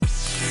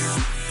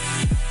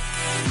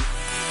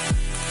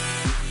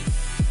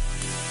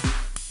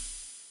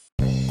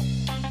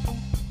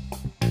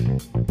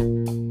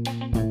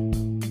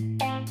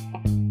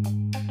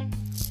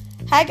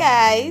Hi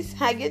guys,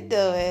 how you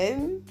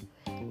doing?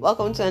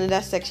 Welcome to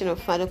another section of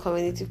Final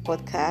Community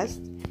Podcast,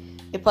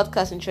 a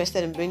podcast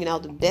interested in bringing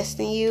out the best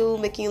in you,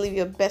 making you live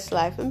your best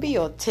life and be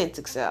your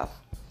authentic self.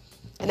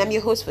 And I'm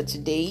your host for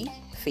today,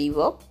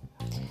 Favor.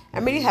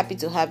 I'm really happy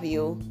to have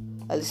you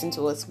listen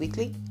to us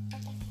weekly.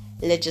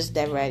 Let's just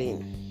dive right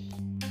in.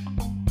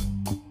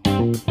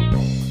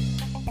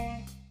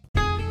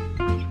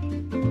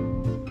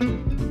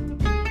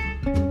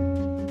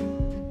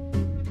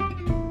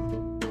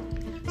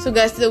 So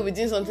guys, today we're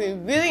doing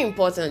something really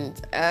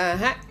important. We're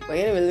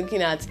going to be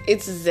looking at A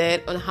to Z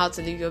on how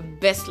to live your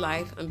best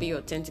life and be your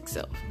authentic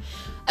self.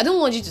 I don't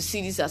want you to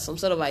see this as some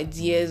sort of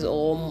ideas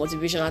or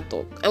motivational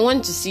talk. I want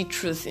you to see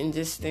truth in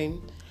this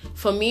thing.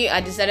 For me,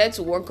 I decided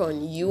to work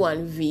on U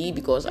and V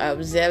because I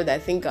observed I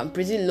think I'm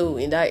pretty low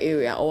in that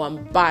area or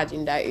I'm bad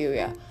in that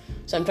area.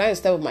 So I'm trying to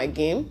step up my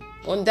game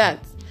on that.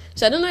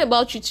 So I don't know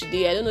about you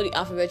today. I don't know the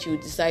alphabet you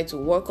decide to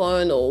work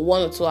on or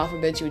one or two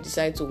alphabets you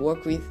decide to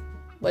work with.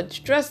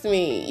 But trust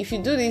me, if you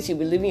do this, you'll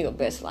be living your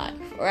best life,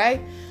 alright?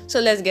 So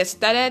let's get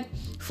started.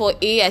 For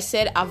A, I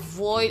said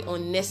avoid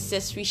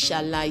unnecessary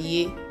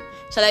shalaye.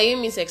 Shalaye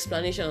means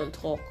explanation and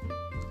talk.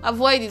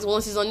 Avoid it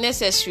once it's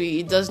unnecessary.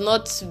 It does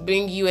not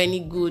bring you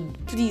any good.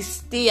 Please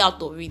stay out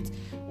of it.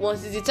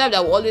 Once it's the type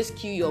that will always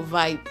kill your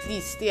vibe,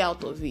 please stay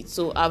out of it.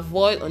 So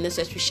avoid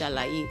unnecessary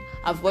shalaye.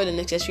 Avoid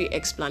unnecessary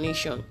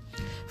explanation.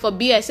 For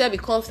B, I said be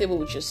comfortable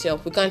with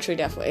yourself. We can't trade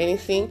that for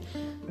anything.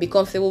 Be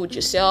comfortable with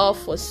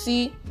yourself. For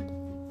C,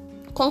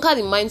 conquer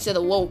the mindset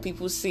of what will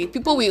people say.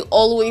 People will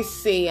always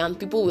say and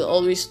people will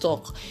always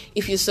talk.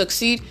 If you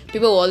succeed,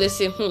 people will always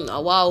say,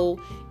 wow.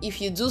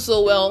 If you do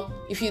so well,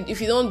 if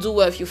you don't do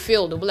well, if you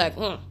fail, they'll be like,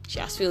 she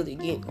has failed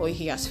again or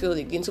he has failed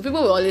again. So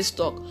people will always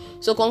talk.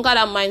 So conquer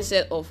that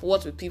mindset of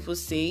what will people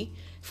say.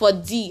 For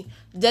D,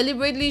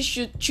 deliberately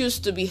should choose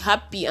to be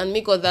happy and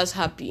make others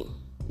happy.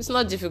 It's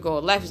not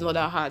difficult. Life is not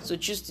that hard. So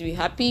choose to be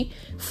happy.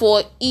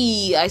 For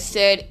E, I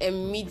said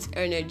emit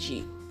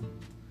energy.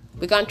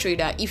 We can't trade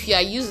that. If you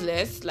are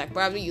useless, like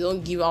probably you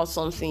don't give out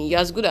something,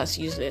 you're as good as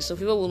useless. So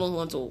people wouldn't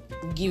want to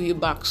give you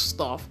back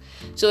stuff.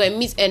 So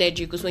emit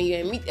energy, because when you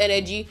emit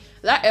energy,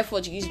 that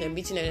effort you use in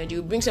emitting energy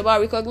brings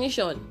about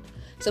recognition.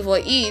 So for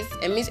E,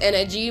 emit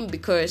energy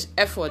because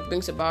effort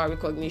brings about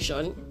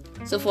recognition.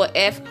 So for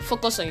F,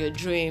 focus on your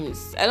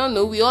dreams. I don't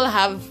know, we all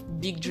have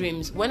big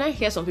dreams. When I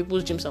hear some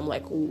people's dreams, I'm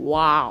like,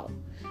 wow.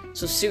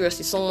 So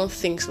seriously, someone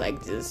thinks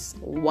like this.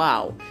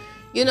 Wow.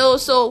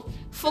 So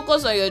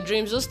focus on your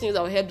dreams, those things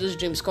that will help those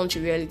dreams come to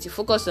reality.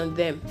 Focus on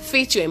them.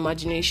 Faith your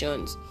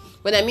imaginations.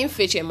 When I mean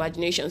faith your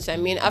imaginations, I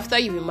mean after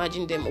you've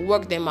imagined them,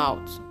 work them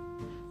out.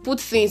 Put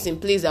things in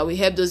place that will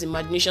help those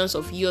imaginations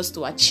of yours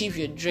to achieve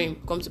your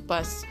dream come to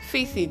pass.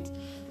 Faith it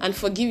and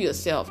forgive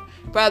yourself.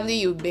 Probably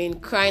you've been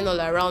crying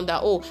all around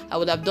that, I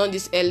would have done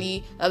this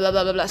early, blah, blah,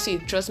 blah, blah. See,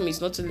 trust me, it's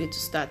not too late to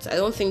start. I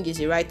don't think it's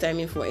the right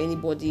timing for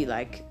anybody.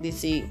 Like they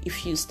say,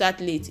 if you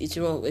start late, it's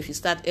wrong. If you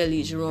start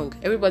early, it's wrong.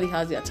 Everybody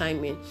has their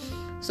timing.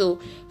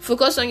 So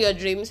focus on your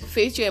dreams,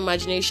 face your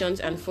imaginations,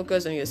 and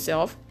focus on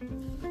yourself.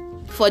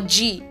 For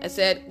G, I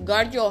said,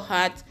 guard your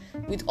heart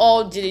with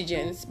all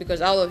diligence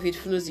because out of it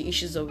flows the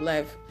issues of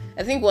life.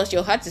 I think once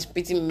your heart is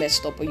pretty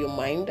messed up or your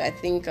mind, I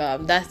think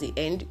that's the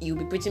end. You'll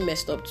be pretty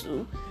messed up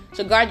too.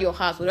 So guard your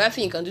heart. Whatever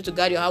thing you can do to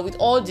guard your heart with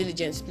all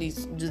diligence,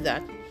 please do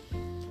that.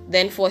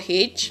 Then for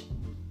H,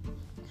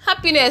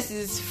 happiness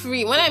is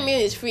free. When I mean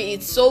it's free,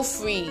 it's so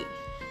free.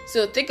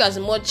 So take as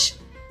much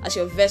as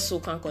your vessel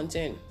can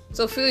contain.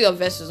 So fill your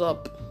vessels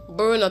up.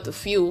 Borrow not to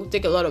fill.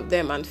 Take a lot of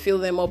them and fill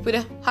them up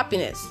with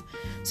happiness.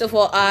 So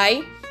for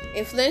I,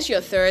 influence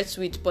your thoughts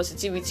with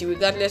positivity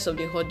regardless of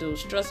the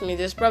hurdles. Trust me,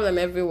 there's problem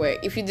everywhere.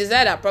 If you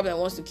desire that problem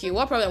wants to kill,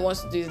 what problem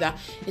wants to do is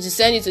to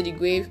send you to the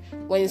grave.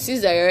 When it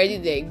sees that you're already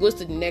there, it goes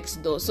to the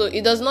next door. So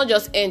it does not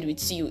just end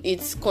with you.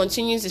 It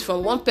continues. It's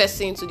from one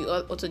person to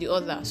the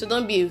other. So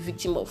don't be a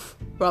victim of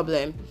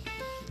problem.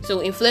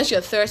 So influence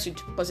your thirst with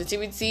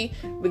positivity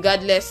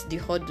regardless the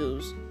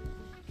hurdles.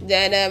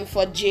 Then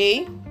for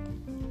J,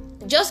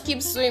 just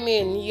keep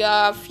swimming. You're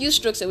a few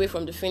strokes away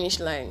from the finish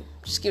line.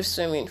 Just keep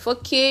swimming. For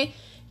K,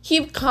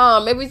 keep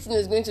calm. Everything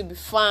is going to be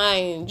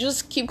fine.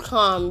 Just keep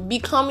calm. Be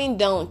calming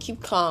down.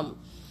 Keep calm.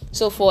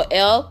 So for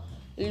L,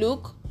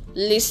 look,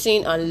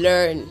 listen, and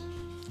learn.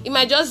 It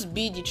might just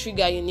be the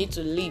trigger you need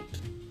to leap.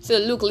 So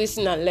look,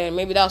 listen, and learn.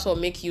 Maybe that's what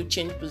make you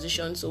change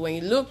position. So when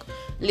you look,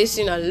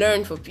 listen, and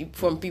learn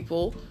from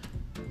people,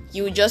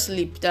 you will just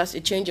leap. That's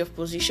a change of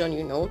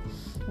position,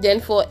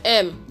 Then for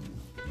M,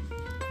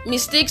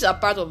 mistakes are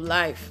part of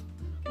life,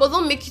 but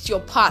don't make it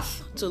your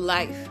path to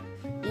life.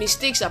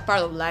 Mistakes are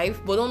part of life,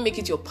 but don't make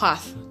it your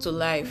path to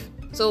life.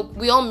 So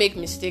we all make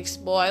mistakes,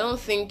 but I don't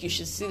think you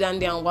should sit down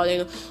there and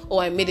wallow,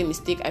 I made a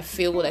mistake, I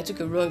failed, I took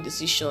a wrong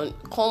decision.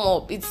 Come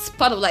up, it's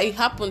part of life, it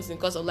happens in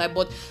the course of life,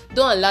 but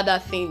don't allow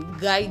that thing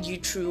guide you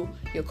through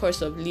your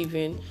course of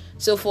living.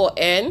 So for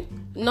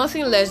N,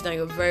 nothing less than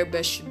your very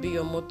best should be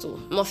your motto.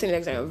 Nothing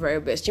less than your very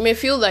best. You may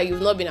feel like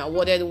you've not been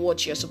awarded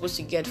what you're supposed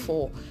to get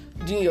for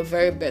doing your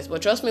very best,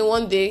 but trust me,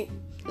 one day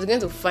it's going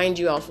to find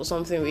you out for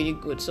something really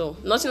good. So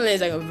nothing less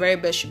than your very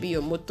best should be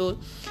your motto.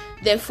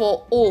 Then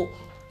for O,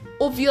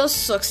 obvious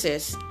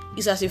success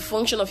is as a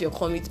function of your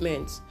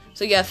commitment.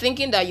 So you are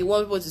thinking that you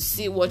want people to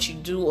see what you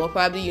do, or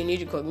probably you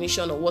need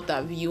recognition or what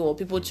have you, or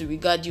people to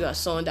regard you as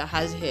someone that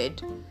has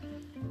head.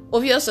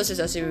 Obvious success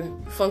as a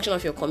function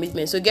of your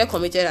commitment. So get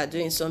committed at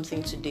doing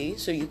something today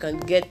so you can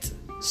get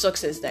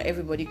success that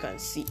everybody can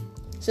see.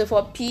 So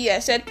for P, I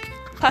said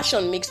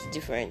passion makes the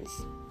difference.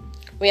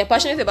 When you're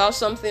passionate about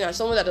something and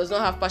someone that does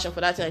not have passion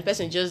for that thing, and the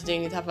person just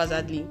doing it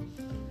haphazardly,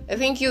 I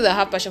think you that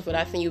have passion for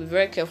that thing, you'll be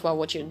very careful about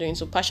what you're doing.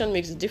 So passion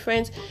makes the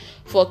difference.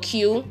 For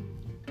Q,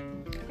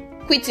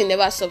 quitting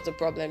never solves the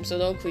problem. So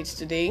don't quit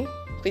today.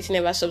 Quitting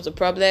never solves the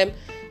problem.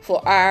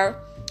 For R,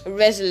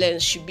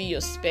 resilience should be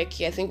your spec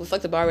key. I think we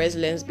talked about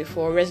resilience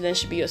before. Resilience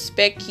should be your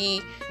spec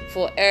key.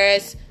 For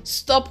S,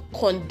 stop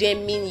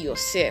condemning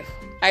yourself.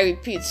 I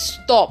repeat,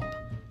 stop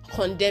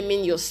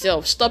condemning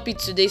yourself. Stop it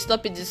today.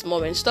 Stop it this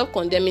moment. Stop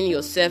condemning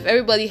yourself.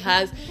 Everybody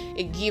has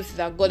a gift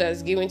that God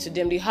has given to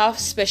them. They have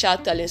special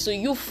talent. So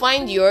you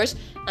find yours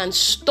and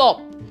stop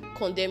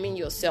condemning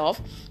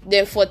yourself.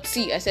 Then for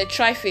T, I said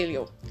try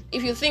failure.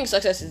 If you think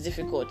success is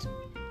difficult,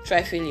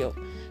 try failure.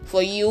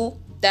 For you,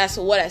 that's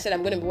what I said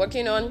I'm going to be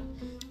working on.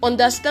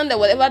 Understand that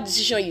whatever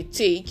decision you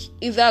take,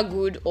 either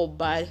good or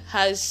bad,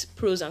 has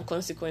pros and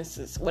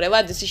consequences.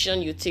 Whatever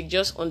decision you take,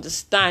 just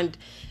understand,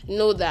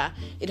 know that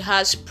it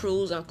has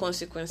pros and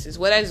consequences,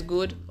 whether it's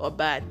good or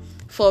bad.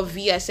 For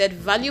V, I said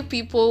value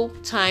people,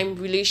 time,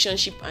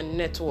 relationship, and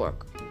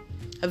network.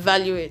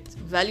 Evaluate.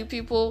 Value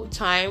people,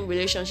 time,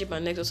 relationship,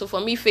 and network. So for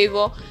me,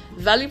 favor,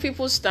 value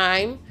people's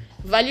time,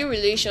 value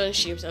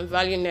relationships, and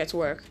value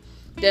network.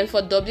 Then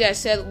for W, I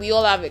said we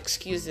all have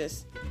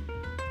excuses.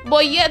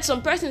 But yet,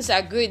 some persons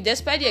are great.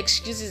 Despite the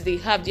excuses they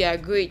have, they are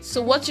great.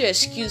 So what's your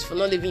excuse for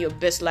not living your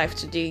best life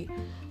today?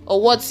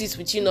 Or what sits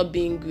with you not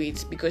being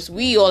great? Because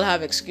we all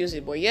have excuses,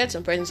 but yet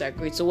some persons are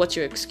great. So what's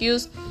your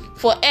excuse?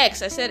 For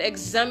X, I said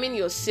examine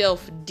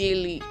yourself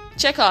daily.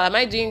 Check out, am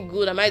I doing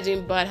good? Am I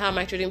doing bad? How am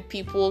I treating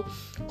people?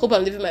 Hope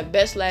I'm living my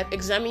best life.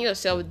 Examine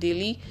yourself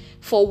daily.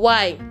 For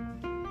Y,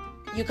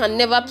 you can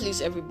never please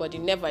everybody.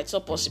 Never. It's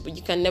not possible.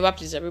 You can never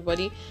please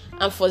everybody.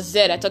 And for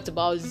Z, I talked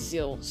about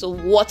zeal. So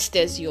what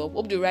stirs you up?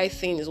 Hope the right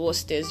thing is what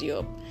stirs you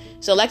up.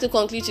 So I'd like to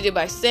conclude today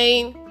by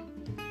saying,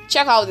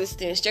 check out these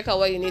things. Check out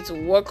what you need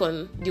to work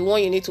on. The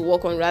one you need to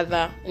work on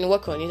rather. And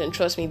work on it. And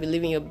trust me, be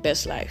living your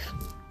best life.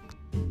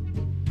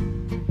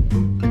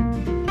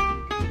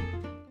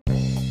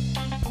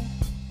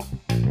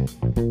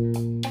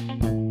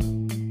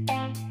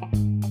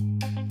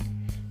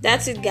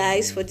 That's it,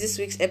 guys, for this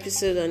week's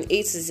episode on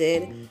A to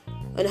Z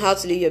on how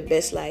to live your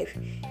best life.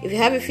 If you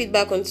have a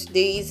feedback on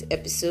today's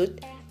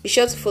episode, be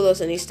sure to follow us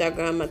on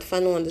Instagram at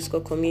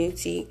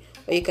 @fano_community,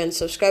 or you can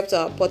subscribe to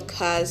our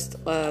podcast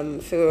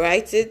if you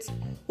write it.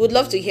 We'd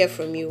love to hear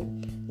from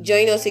you.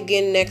 Join us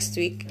again next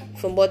week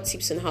for more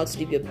tips on how to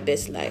live your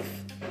best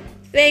life.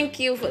 Thank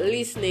you for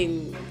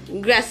listening.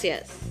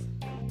 Gracias.